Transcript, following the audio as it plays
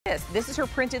this. This is her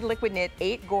printed liquid knit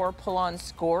 8 gore pull-on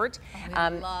skort. I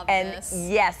love and this.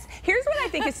 Yes, here's what I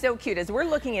think is so cute. As we're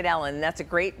looking at Ellen, that's a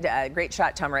great, great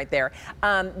shot, Tom, right there.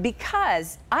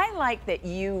 Because I like that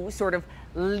you sort of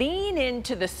lean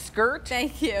into the skirt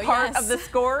part of the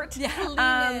skort. Yeah,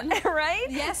 lean in. Right?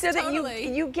 Yes, so totally.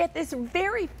 that you get this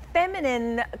very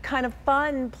feminine, kind of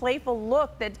fun, playful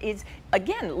look that is,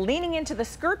 again, leaning into the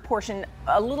skirt portion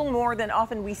a little more than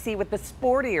often we see with the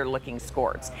sportier looking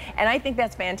skorts. And I think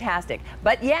that's fantastic.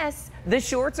 But yes, the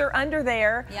shorts are under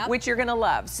there, which you're gonna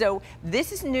love. So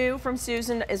this is new from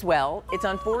Susan as well. It's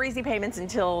on 4 easy payments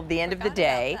until the end of the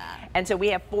day. And so we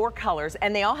have 4 colors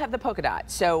and they all have the polka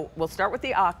dot. So we'll start with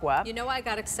the aqua. You know why I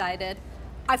got excited?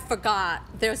 I forgot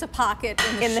there's a pocket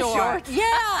in the short.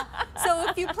 Yeah. So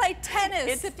if you play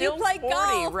tennis, if you play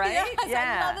golf, right? Yes,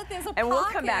 yeah. I love that there's a pocket. And we'll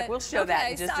come back. We'll show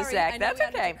that in just a sec. That's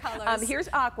okay. Here's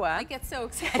aqua. I get so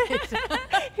excited.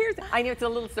 I know it's a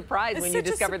little surprise when you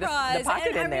discover the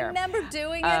pocket in there. I remember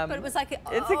doing it, but it was like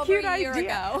it's a cute year idea.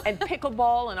 Ago. And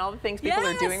pickleball and all the things people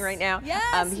are doing right now.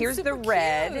 Yes, here's the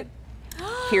red. Cute.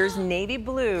 Here's navy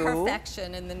blue.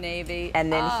 Perfection in the navy.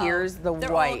 And then here's the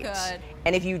white. All good.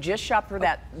 And if you just shop for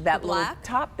that little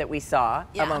top that we saw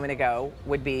a moment ago,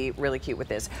 would be really cute with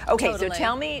this. Okay, so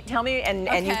tell me,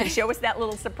 and you can show us that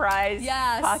little surprise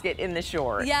pocket in the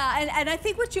short. Yeah, and I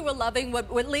think what you were loving,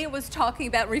 what Leah was talking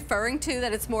about, referring to,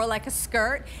 that it's more like a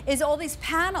skirt, is all these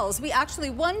panels. We actually,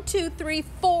 1, 2, 3,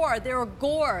 4, there are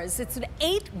gores. It's an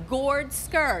 8 gored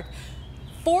skirt.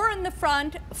 4 in the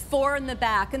front, 4 in the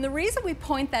back. And the reason we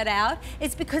point that out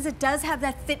is because it does have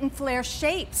that fit and flare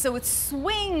shape. So it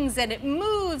swings and it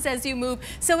moves as you move.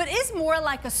 So it is more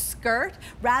like a skirt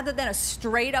rather than a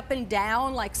straight up and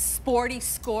down like sporty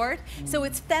skort. So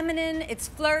it's feminine, it's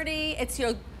flirty, it's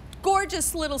your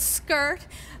gorgeous little skirt.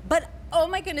 But oh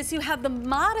my goodness, you have the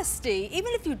modesty,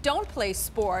 even if you don't play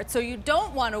sports or you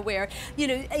don't want to wear, you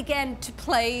know, again, to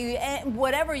play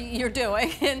whatever you're doing.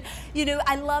 And, you know,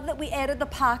 I love that we added the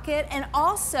pocket, and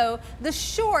also the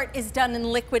short is done in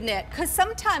liquid knit, because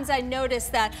sometimes I notice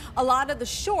that a lot of the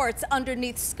shorts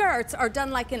underneath skirts are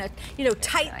done like in a, you know,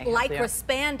 tight lycra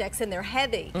spandex, and they're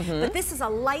heavy. But this is a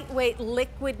lightweight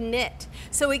liquid knit.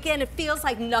 So again, it feels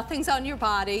like nothing's on your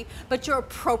body, but you're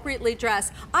appropriately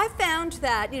dressed. I found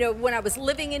that, you know, when I was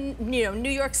living in, you know, New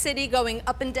York City, going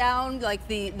up and down like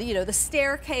the you know, the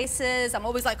staircases, I'm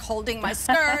always like holding my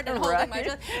skirt and holding my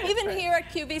dress. Even here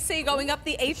at QVC, going up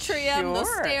the atrium,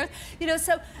 those stairs, you know,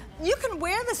 so you can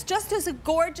wear this just as a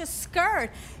gorgeous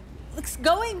skirt.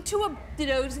 Going to a, you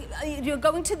know, you're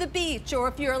going to the beach, or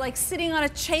if you're like sitting on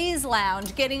a chaise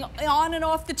lounge, getting on and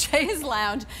off the chaise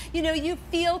lounge, you know, you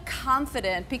feel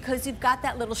confident because you've got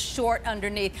that little short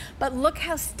underneath. But look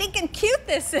how stinking cute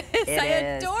this is. I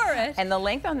adore it. And the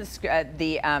length on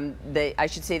the I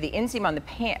should say the inseam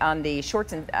on the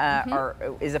shorts is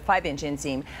a 5-inch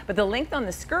inseam, but the length on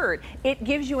the skirt, it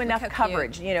gives you enough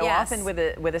coverage. You know, often with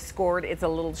a skort, it's a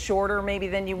little shorter maybe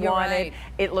than you wanted.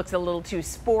 It looks a little too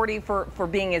sporty for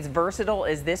being as versatile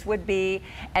as this would be,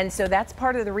 and so that's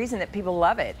part of the reason that people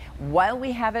love it. While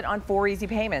we have it on 4 easy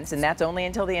payments, and that's only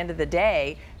until the end of the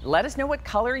day, let us know what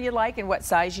color you like and what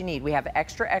size you need. We have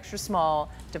extra, extra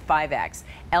small to 5X.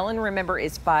 Ellen, remember,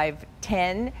 is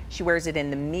 5'10". She wears it in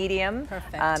the medium.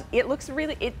 Perfect. It looks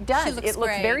really, it does. It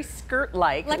looks very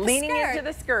skirt-like, leaning into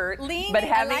the skirt, but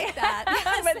having, I like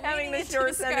that. but having the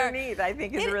shorts underneath, I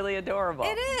think is really adorable.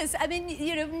 It is. I mean,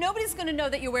 you know, nobody's going to know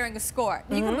that you're wearing a skort.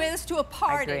 You can wear this to a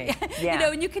party, you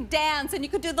know, and you can dance and you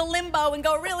could do the limbo and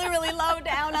go really, really low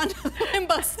down onto the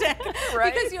limbo stick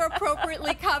because you're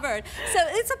appropriately covered. So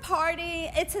it's a party.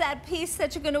 It's that piece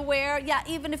that you're going to wear. Yeah,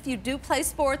 even if you do play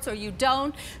sports or you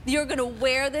don't, you're going to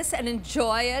wear this and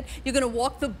enjoy it. You're going to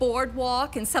walk the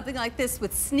boardwalk in something like this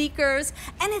with sneakers,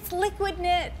 and it's liquid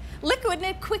knit. Liquid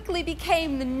knit quickly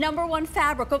became the #1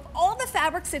 fabric of all the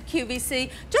fabrics at QVC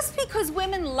just because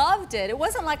women loved it. It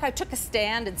wasn't like I took a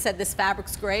stand and said this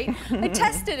fabric's great. I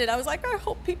tested it. I was like, I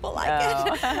hope people like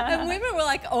it. And women were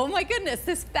like, oh my goodness,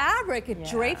 this fabric, it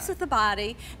drapes with the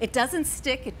body. It doesn't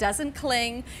stick. It doesn't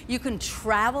cling. You can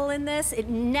travel in this. It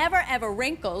never ever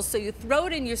wrinkles, so you throw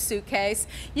it in your suitcase.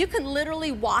 You can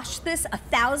literally wash this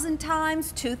 1,000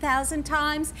 times, 2,000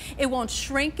 times. It won't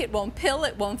shrink. It won't pill.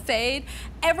 It won't fade.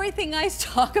 Everything I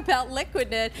talk about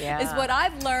liquid knit is what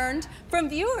I've learned from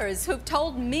viewers who've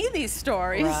told me these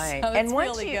stories. Right. So and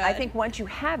once I think once you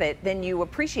have it, then you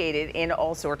appreciate it in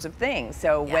all sorts of things.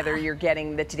 So whether you're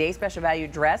getting the Today Special Value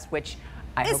dress, which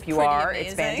I hope you are.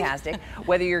 It's fantastic.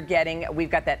 Whether you're getting, we've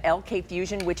got that LK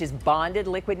Fusion, which is bonded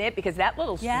liquid knit, because that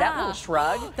little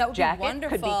shrug that would jacket be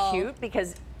wonderful. could be cute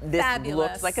because this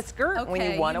Fabulous. looks like a skirt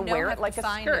when you want to wear it like a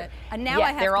skirt. And now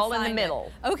I have they're to all in the find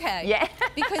middle. It. Okay. Yeah.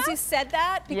 Because you said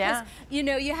that. Because you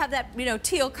know you have that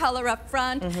teal color up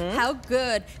front. How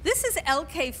good. This is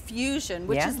LK Fusion,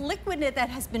 which is liquid knit that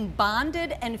has been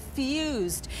bonded and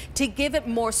fused to give it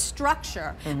more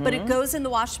structure. But it goes in the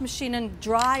washing machine and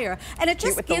dryer, and it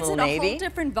just gives it a whole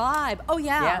different vibe. Oh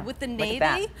yeah, with the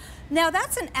navy. Now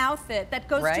that's an outfit that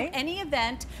goes to any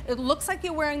event. It looks like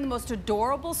you're wearing the most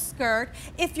adorable skirt.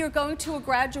 If you're going to a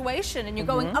graduation and you're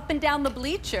going up and down the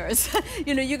bleachers,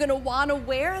 you know, you're going to want to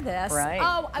wear this.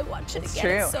 Oh, I want you to get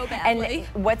it so badly.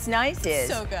 And what's nice is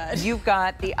so good. You've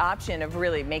got the option of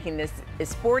really making this as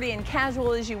sporty and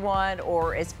casual as you want,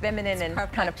 or as feminine and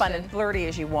kind of fun and flirty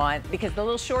as you want, because the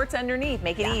little shorts underneath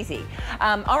make it easy.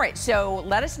 All right, so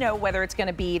let us know whether it's going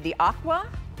to be the aqua,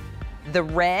 the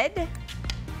red,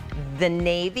 the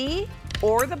navy,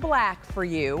 or the black for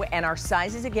you. And our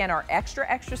sizes again are extra,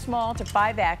 extra small to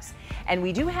 5X. And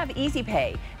we do have Easy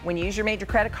Pay. When you use your major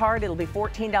credit card, it'll be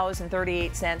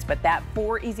 $14.38, but that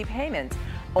 4 easy payments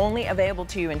only available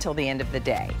to you until the end of the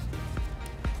day.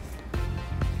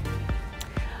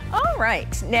 All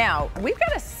right, now we've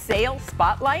got a sale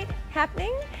spotlight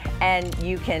happening, and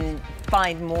you can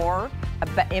find more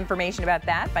information about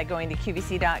that by going to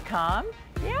QVC.com.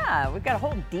 Yeah, we've got a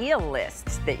whole deal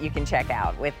list that you can check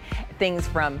out with things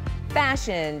from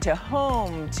fashion to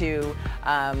home to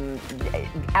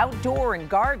outdoor and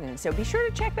garden. So be sure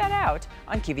to check that out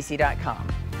on QVC.com.